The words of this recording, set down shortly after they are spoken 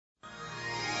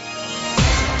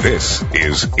This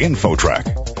is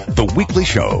InfoTrack, the weekly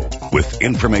show with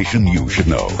information you should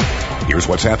know. Here's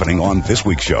what's happening on this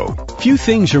week's show. Few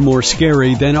things are more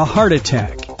scary than a heart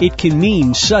attack. It can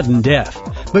mean sudden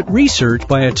death. But research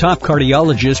by a top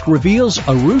cardiologist reveals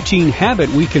a routine habit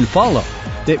we can follow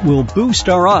that will boost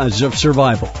our odds of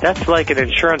survival. That's like an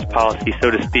insurance policy,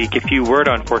 so to speak. If you were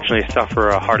to unfortunately suffer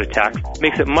a heart attack, it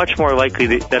makes it much more likely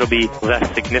that it'll be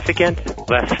less significant,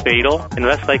 less fatal, and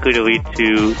less likely to lead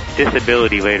to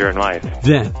disability later in life.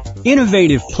 Then,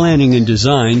 innovative planning and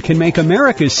design can make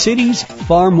America's cities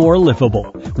far more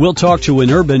livable. We'll talk to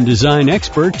an urban design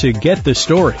expert to get the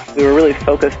story. We were really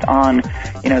focused on,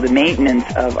 the maintenance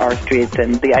of our streets,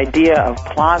 and the idea of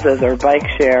plazas or bike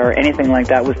share or anything like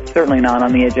that was certainly not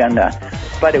on the agenda,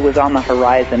 but it was on the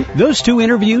horizon. Those two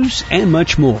interviews and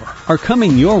much more are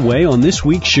coming your way on this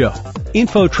week's show.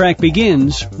 InfoTrack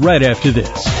begins right after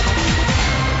this.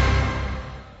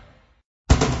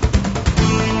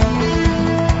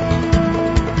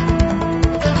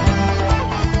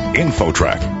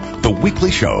 InfoTrack, the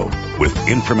weekly show with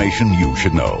information you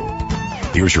should know.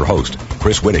 Here's your host,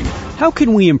 Chris Whitting. How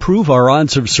can we improve our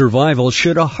odds of survival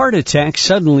should a heart attack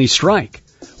suddenly strike?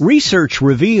 Research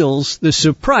reveals the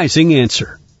surprising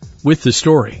answer. With the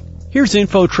story, here's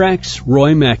InfoTrack's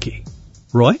Roy Mackey.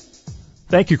 Roy?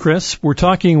 Thank you, Chris. We're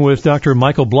talking with Dr.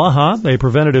 Michael Blaha, a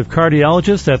preventative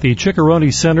cardiologist at the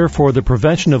Ciccarone Center for the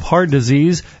Prevention of Heart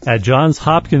Disease at Johns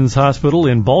Hopkins Hospital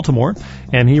in Baltimore,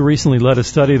 and he recently led a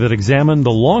study that examined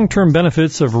the long-term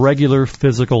benefits of regular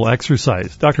physical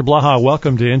exercise. Dr. Blaha,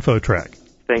 welcome to InfoTrack.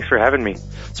 Thanks for having me.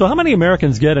 So how many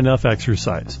Americans get enough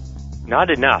exercise? Not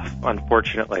enough,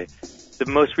 unfortunately. The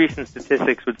most recent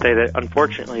statistics would say that,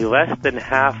 unfortunately, less than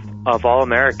half of all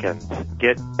Americans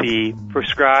get the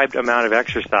prescribed amount of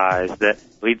exercise that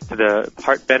leads to the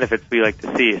heart benefits we like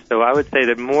to see. So I would say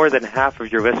that more than half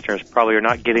of your listeners probably are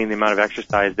not getting the amount of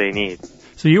exercise they need.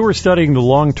 So you were studying the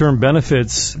long-term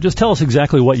benefits. Just tell us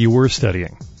exactly what you were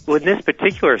studying. Well, in this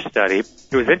particular study,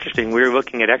 it was interesting. We were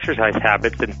looking at exercise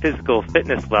habits and physical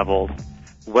fitness levels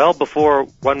well before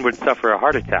one would suffer a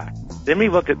heart attack. Then we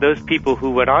looked at those people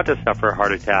who went on to suffer a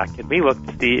heart attack, and we looked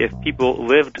to see if people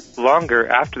lived longer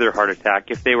after their heart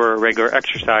attack, if they were regular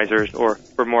exercisers or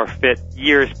were more fit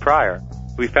years prior.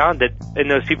 We found that in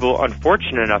those people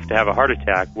unfortunate enough to have a heart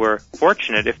attack were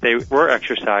fortunate if they were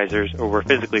exercisers or were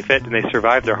physically fit, and they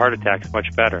survived their heart attacks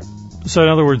much better. So in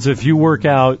other words, if you work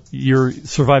out, your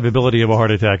survivability of a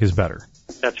heart attack is better.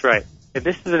 That's right. And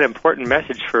this is an important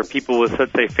message for people with,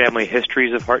 let's say, family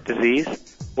histories of heart disease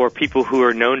or people who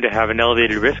are known to have an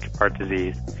elevated risk of heart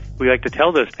disease. We like to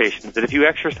tell those patients that if you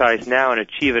exercise now and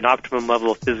achieve an optimum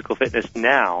level of physical fitness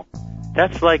now,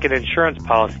 that's like an insurance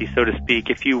policy, so to speak.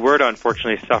 If you were to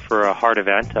unfortunately suffer a heart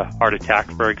event, a heart attack,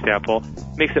 for example,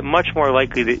 it makes it much more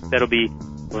likely that it'll be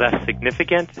less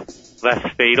significant, less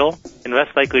fatal, and less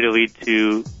likely to lead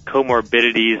to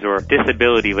comorbidities or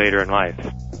disability later in life.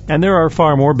 And there are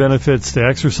far more benefits to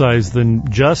exercise than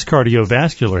just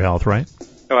cardiovascular health, right?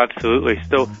 Oh, absolutely.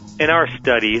 So in our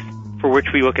studies, for which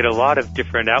we look at a lot of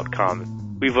different outcomes,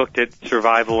 we've looked at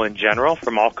survival in general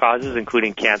from all causes,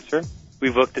 including cancer.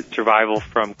 We've looked at survival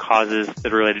from causes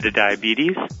that are related to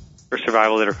diabetes or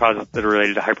survival that are causes that are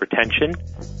related to hypertension,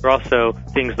 or also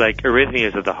things like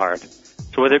arrhythmias of the heart.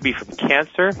 So whether it be from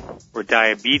cancer or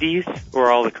diabetes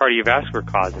or all the cardiovascular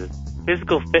causes,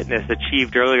 physical fitness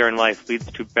achieved earlier in life leads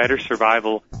to better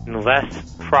survival and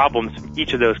less problems from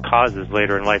each of those causes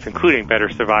later in life, including better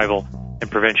survival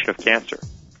and prevention of cancer.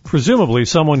 Presumably,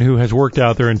 someone who has worked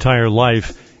out their entire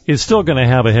life is still going to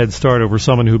have a head start over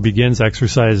someone who begins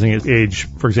exercising at age,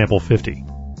 for example, 50.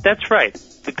 That's right.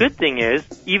 The good thing is,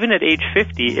 even at age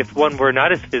 50, if one were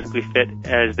not as physically fit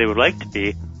as they would like to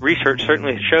be, research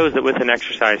certainly shows that with an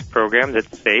exercise program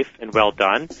that's safe and well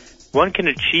done, one can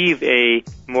achieve a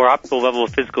more optimal level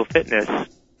of physical fitness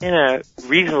in a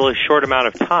reasonably short amount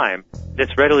of time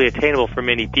that's readily attainable for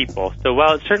many people. So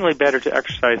while it's certainly better to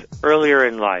exercise earlier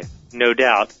in life, no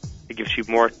doubt, it gives you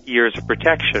more years of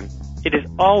protection, it is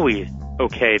always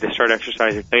okay to start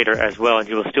exercising later as well, and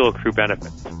you will still accrue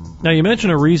benefits. Now, you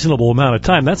mentioned a reasonable amount of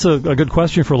time. That's a good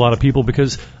question for a lot of people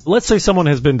because let's say someone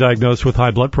has been diagnosed with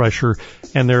high blood pressure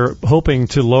and they're hoping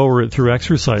to lower it through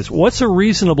exercise. What's a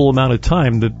reasonable amount of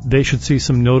time that they should see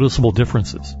some noticeable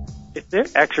differences? If they're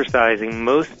exercising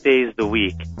most days of the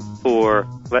week for,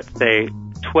 let's say,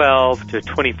 12 to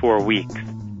 24 weeks,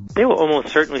 they will almost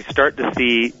certainly start to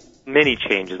see many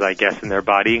changes, I guess, in their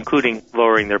body, including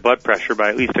lowering their blood pressure by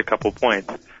at least a couple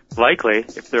points. Likely,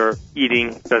 if their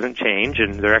eating doesn't change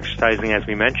and they're exercising, as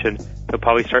we mentioned, they'll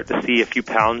probably start to see a few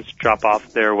pounds drop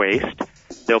off their waist.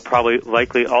 They'll probably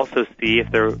likely also see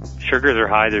if their sugars are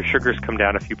high, their sugars come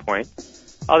down a few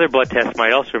points. Other blood tests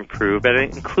might also improve, and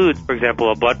it includes, for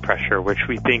example, a blood pressure, which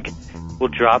we think will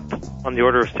drop on the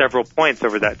order of several points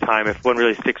over that time if one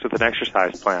really sticks with an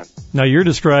exercise plan. Now, you're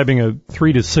describing a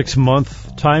 3 to 6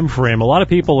 month time frame. A lot of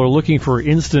people are looking for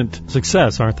instant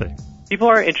success, aren't they? People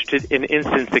are interested in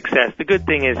instant success. The good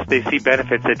thing is they see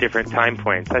benefits at different time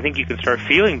points. I think you can start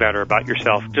feeling better about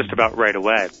yourself just about right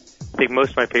away. I think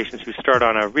most of my patients who start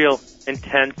on a real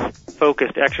intense,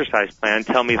 focused exercise plan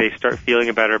tell me they start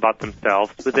feeling better about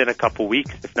themselves within a couple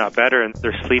weeks, if not better, and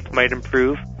their sleep might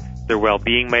improve, their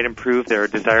well-being might improve, their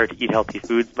desire to eat healthy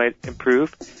foods might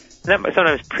improve. And that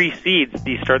sometimes precedes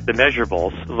the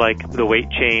measurables, like the weight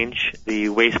change, the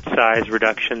waist size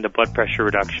reduction, the blood pressure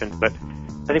reduction. But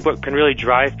I think what can really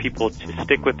drive people to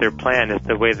stick with their plan is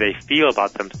the way they feel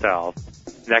about themselves.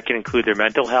 And that can include their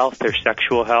mental health, their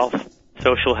sexual health,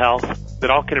 social health. That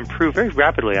all can improve very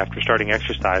rapidly after starting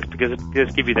exercise because it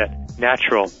does give you that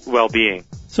natural well-being.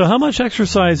 So how much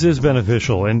exercise is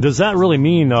beneficial, and does that really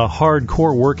mean a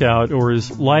hardcore workout, or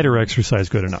is lighter exercise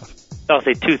good enough? I'll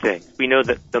say two things. We know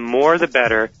that the more the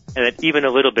better, and that even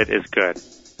a little bit is good.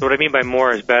 So what I mean by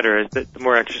more is better is that the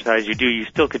more exercise you do, you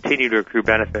still continue to accrue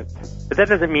benefits. But that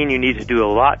doesn't mean you need to do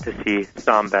a lot to see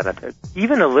some benefits.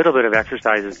 Even a little bit of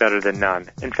exercise is better than none.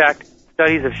 In fact,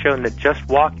 studies have shown that just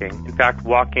walking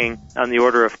on the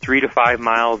order of 3 to 5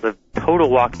 miles of total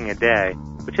walking a day,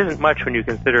 which isn't much when you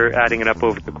consider adding it up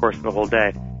over the course of the whole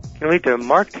day, can lead to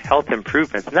marked health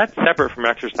improvements. And that's separate from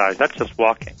exercise. That's just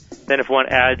walking. Then if one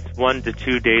adds 1 to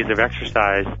 2 days of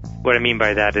exercise, what I mean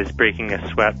by that is breaking a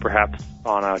sweat, perhaps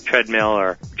on a treadmill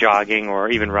or jogging or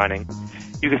even running,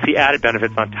 you can see added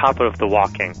benefits on top of the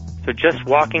walking. So just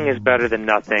walking is better than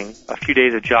nothing. A few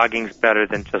days of jogging is better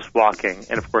than just walking.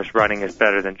 And of course, running is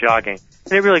better than jogging.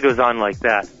 And it really goes on like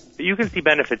that. But you can see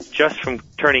benefits just from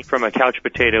turning from a couch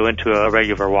potato into a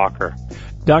regular walker.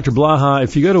 Dr. Blaha,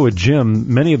 if you go to a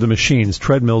gym, many of the machines,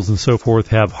 treadmills and so forth,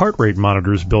 have heart rate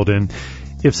monitors built in.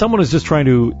 If someone is just trying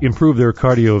to improve their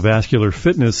cardiovascular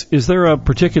fitness, is there a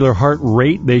particular heart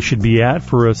rate they should be at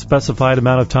for a specified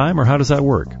amount of time, or how does that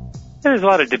work? There's a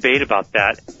lot of debate about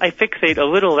that. I fixate a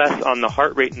little less on the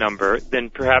heart rate number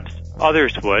than perhaps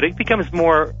others would. It becomes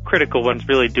more critical when it's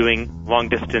really doing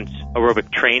long-distance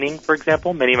aerobic training, for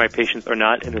example. Many of my patients are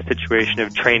not in the situation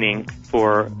of training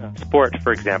for sport,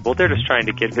 for example. They're just trying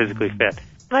to get physically fit.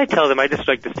 And I tell them I just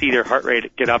like to see their heart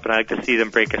rate get up, and I like to see them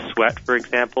break a sweat, for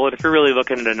example. And if you're really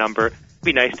looking at a number, it'd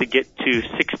be nice to get to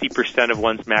 60% of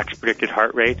one's max predicted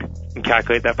heart rate and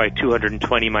calculate that by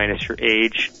 220 minus your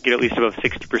age. Get at least above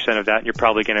 60% of that, and you're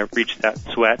probably going to reach that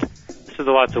sweat. So there's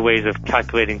lots of ways of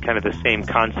calculating kind of the same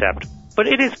concept. But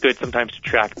it is good sometimes to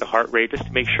track the heart rate just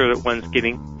to make sure that one's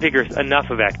getting vigorous enough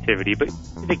of activity. But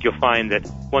I think you'll find that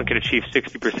one can achieve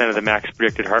 60% of the max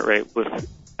predicted heart rate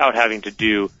without having to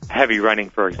do heavy running,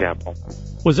 for example.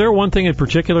 Was there one thing in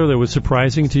particular that was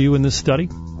surprising to you in this study?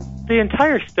 The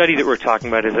entire study that we're talking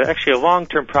about is actually a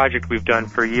long-term project we've done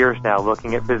for years now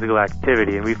looking at physical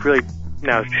activity. And we've really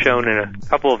now shown in a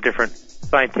couple of different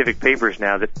scientific papers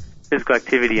now that physical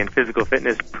activity and physical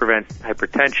fitness prevents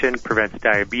hypertension, prevents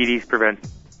diabetes,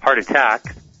 prevents heart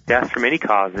attacks, death from any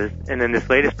causes, and then this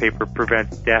latest paper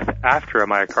prevents death after a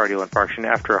myocardial infarction,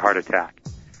 after a heart attack.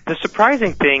 The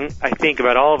surprising thing, I think,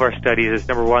 about all of our studies is,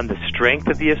 number one, the strength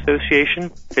of the association.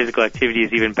 Physical activity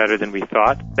is even better than we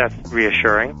thought. That's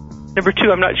reassuring. Number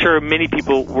two, I'm not sure many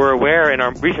people were aware in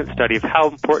our recent study of how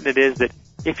important it is that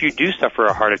if you do suffer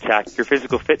a heart attack, your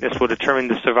physical fitness will determine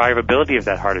the survivability of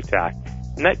that heart attack.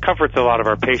 And that comforts a lot of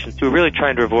our patients who are really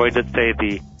trying to avoid, let's say,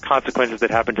 the consequences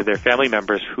that happen to their family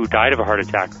members who died of a heart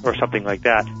attack or something like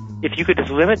that. If you could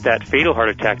just limit that fatal heart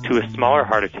attack to a smaller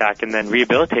heart attack and then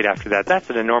rehabilitate after that, that's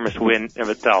an enormous win of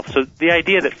itself. So the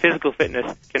idea that physical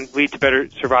fitness can lead to better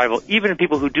survival, even in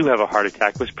people who do have a heart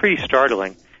attack, was pretty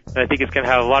startling. And I think it's going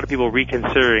to have a lot of people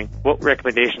reconsidering what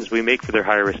recommendations we make for their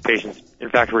higher risk patients. In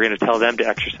fact, we're going to tell them to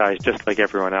exercise just like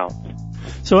everyone else.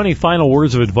 So any final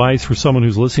words of advice for someone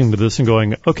who's listening to this and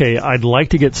going, okay, I'd like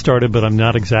to get started, but I'm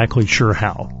not exactly sure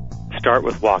how? Start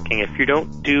with walking. If you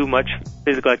don't do much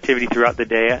physical activity throughout the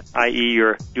day, i.e.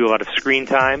 you do a lot of screen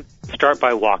time, start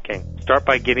by walking. Start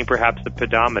by getting perhaps a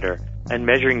pedometer and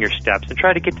measuring your steps, and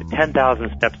try to get to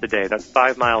 10,000 steps a day. That's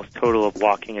 5 miles total of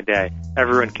walking a day.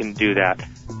 Everyone can do that.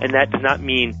 And that does not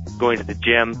mean going to the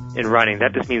gym and running.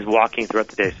 That just means walking throughout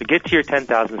the day. So get to your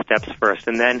 10,000 steps first,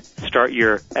 and then start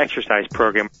your exercise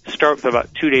program. Start with about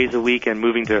 2 days a week and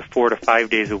moving to 4 to 5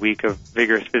 days a week of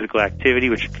vigorous physical activity,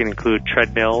 which can include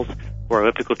treadmills or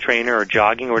elliptical trainer or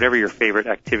jogging or whatever your favorite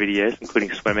activity is,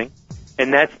 including swimming.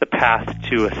 And that's the path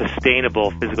to a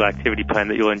sustainable physical activity plan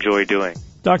that you'll enjoy doing.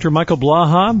 Dr. Michael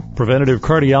Blaha, preventative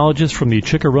cardiologist from the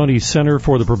Ciccarone Center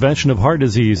for the Prevention of Heart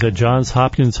Disease at Johns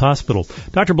Hopkins Hospital.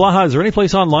 Dr. Blaha, is there any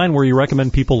place online where you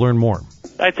recommend people learn more?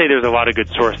 I'd say there's a lot of good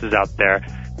sources out there,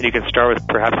 and you can start with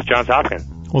perhaps Johns Hopkins.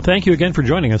 Well, thank you again for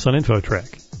joining us on InfoTrack.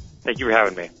 Thank you for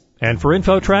having me. And for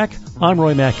InfoTrack, I'm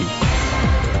Roy Mackey.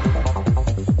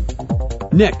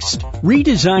 Next,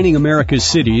 redesigning America's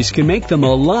cities can make them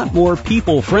a lot more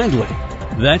people-friendly.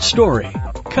 That story,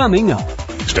 coming up.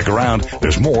 Stick around.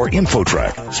 There's more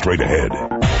InfoTrack straight ahead.